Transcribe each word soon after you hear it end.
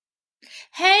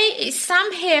Hey, it's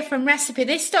Sam here from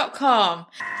RecipeThis.com.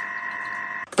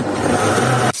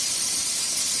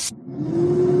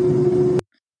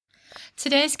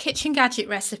 Today's kitchen gadget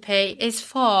recipe is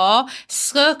for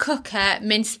slow cooker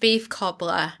minced beef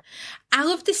cobbler. I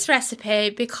love this recipe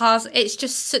because it's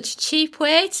just such a cheap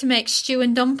way to make stew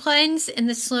and dumplings in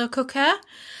the slow cooker.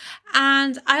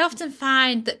 And I often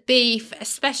find that beef,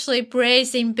 especially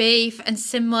braising beef and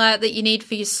similar that you need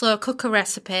for your slow cooker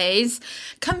recipes,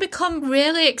 can become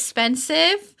really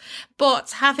expensive.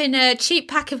 But having a cheap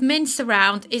pack of mince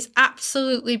around is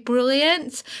absolutely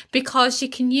brilliant because you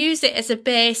can use it as a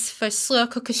base for slow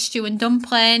cooker stew and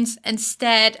dumplings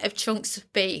instead of chunks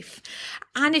of beef.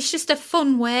 And it's just a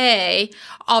fun way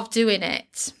of doing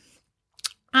it.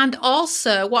 And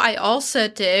also, what I also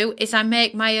do is I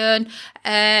make my own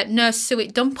no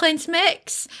suet dumplings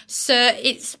mix. So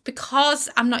it's because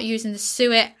I'm not using the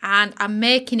suet and I'm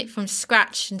making it from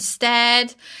scratch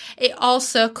instead. It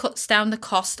also cuts down the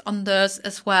cost on those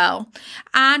as well.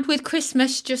 And with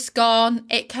Christmas just gone,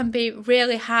 it can be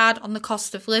really hard on the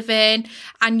cost of living,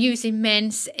 and using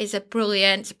mince is a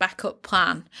brilliant backup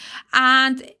plan.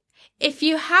 And if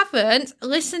you haven't,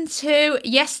 listen to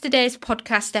yesterday's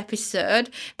podcast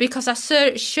episode because I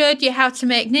showed you how to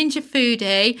make Ninja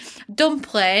Foodie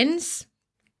dumplings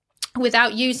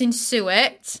without using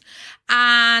suet.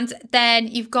 And then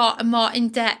you've got a more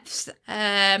in-depth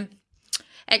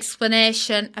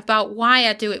explanation about why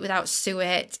I do it without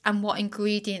suet and what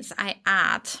ingredients I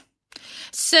add.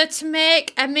 So to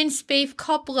make a minced beef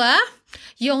cobbler,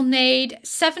 you'll need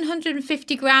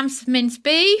 750 grams of minced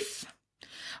beef,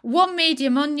 1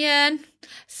 medium onion,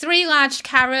 3 large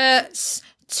carrots,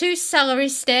 2 celery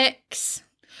sticks,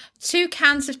 2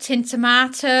 cans of tinned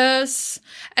tomatoes,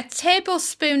 a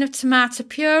tablespoon of tomato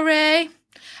puree,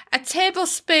 a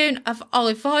tablespoon of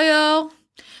olive oil,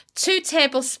 2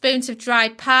 tablespoons of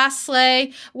dried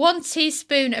parsley, 1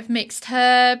 teaspoon of mixed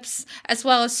herbs, as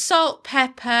well as salt,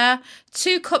 pepper,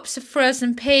 2 cups of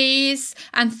frozen peas,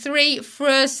 and 3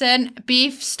 frozen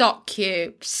beef stock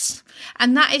cubes.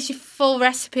 And that is your full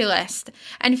recipe list.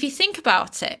 And if you think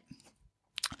about it,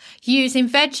 using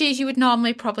veggies you would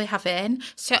normally probably have in,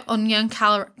 so onion,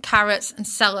 carrots and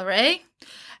celery.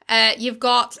 You've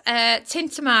got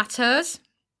tinned tomatoes,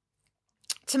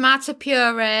 tomato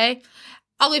puree,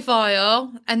 olive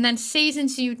oil, and then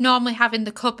seasons you'd normally have in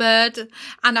the cupboard.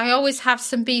 And I always have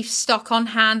some beef stock on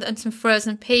hand and some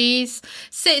frozen peas.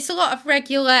 So it's a lot of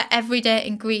regular everyday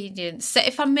ingredients. So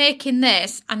if I'm making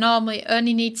this, I normally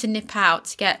only need to nip out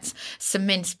to get some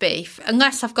minced beef,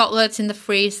 unless I've got loads in the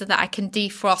freezer that I can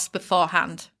defrost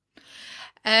beforehand.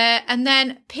 And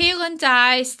then peel and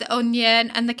dice the onion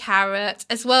and the carrot,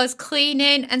 as well as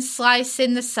cleaning and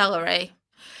slicing the celery.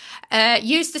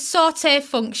 Use the saute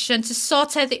function to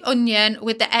saute the onion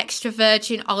with the extra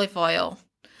virgin olive oil.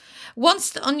 Once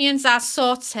the onions are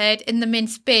sauteed in the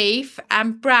minced beef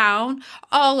and brown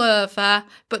all over,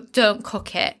 but don't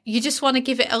cook it. You just want to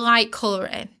give it a light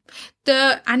colouring.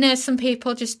 Though I know some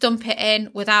people just dump it in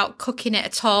without cooking it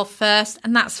at all first,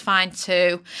 and that's fine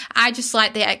too. I just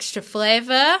like the extra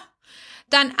flavour.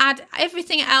 Then add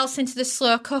everything else into the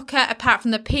slow cooker apart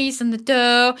from the peas and the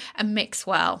dough and mix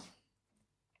well.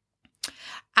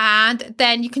 And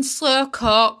then you can slow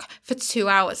cook for 2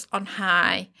 hours on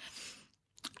high.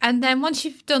 And then once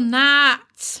you've done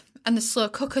that and the slow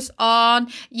cooker's on,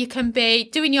 you can be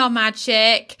doing your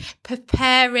magic,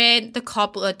 preparing the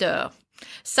cobbler dough.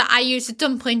 So I use a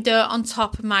dumpling dough on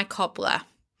top of my cobbler.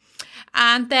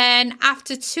 And then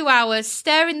after 2 hours,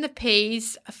 stir in the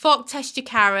peas, fork test your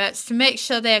carrots to make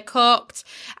sure they're cooked.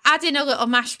 Add in a little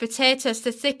mashed potatoes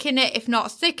to thicken it if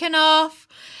not thick enough.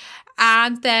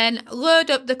 And then load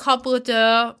up the cobbler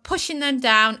dough, pushing them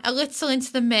down a little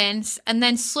into the mince, and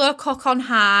then slow cook on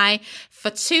high for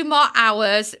 2 more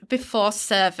hours before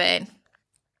serving.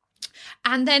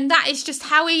 And then that is just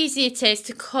how easy it is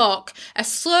to cook a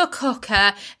slow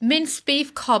cooker minced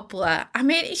beef cobbler. I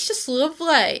mean, it's just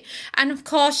lovely. And of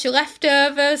course, your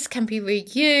leftovers can be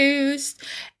reused.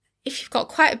 If you've got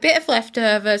quite a bit of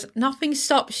leftovers, nothing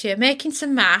stops you making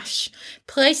some mash,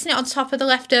 placing it on top of the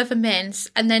leftover mince,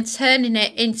 and then turning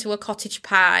it into a cottage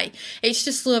pie. It's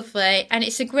just lovely, and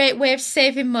it's a great way of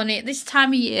saving money at this time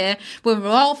of year when we're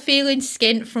all feeling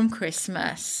skint from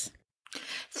Christmas.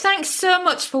 Thanks so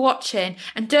much for watching,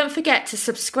 and don't forget to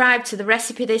subscribe to the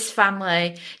Recipe This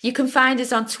family. You can find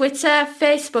us on Twitter,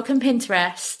 Facebook and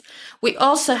Pinterest. We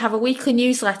also have a weekly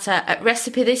newsletter at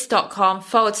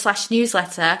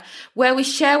recipethis.com/newsletter, where we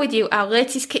share with you our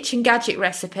latest kitchen gadget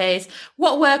recipes,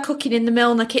 what we're cooking in the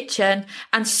Milner kitchen,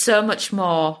 and so much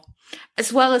more.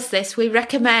 As well as this, we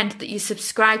recommend that you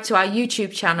subscribe to our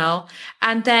YouTube channel,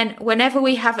 and then whenever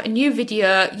we have a new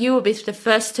video, you will be the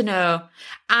first to know.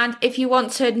 And if you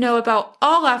want to know about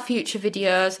all our future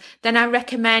videos, then I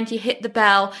recommend you hit the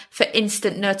bell for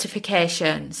instant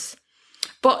notifications.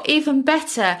 But even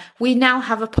better, we now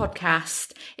have a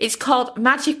podcast. It's called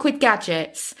Magic with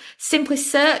Gadgets. Simply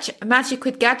search Magic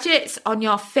with Gadgets on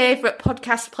your favourite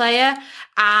podcast player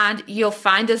and you'll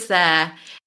find us there.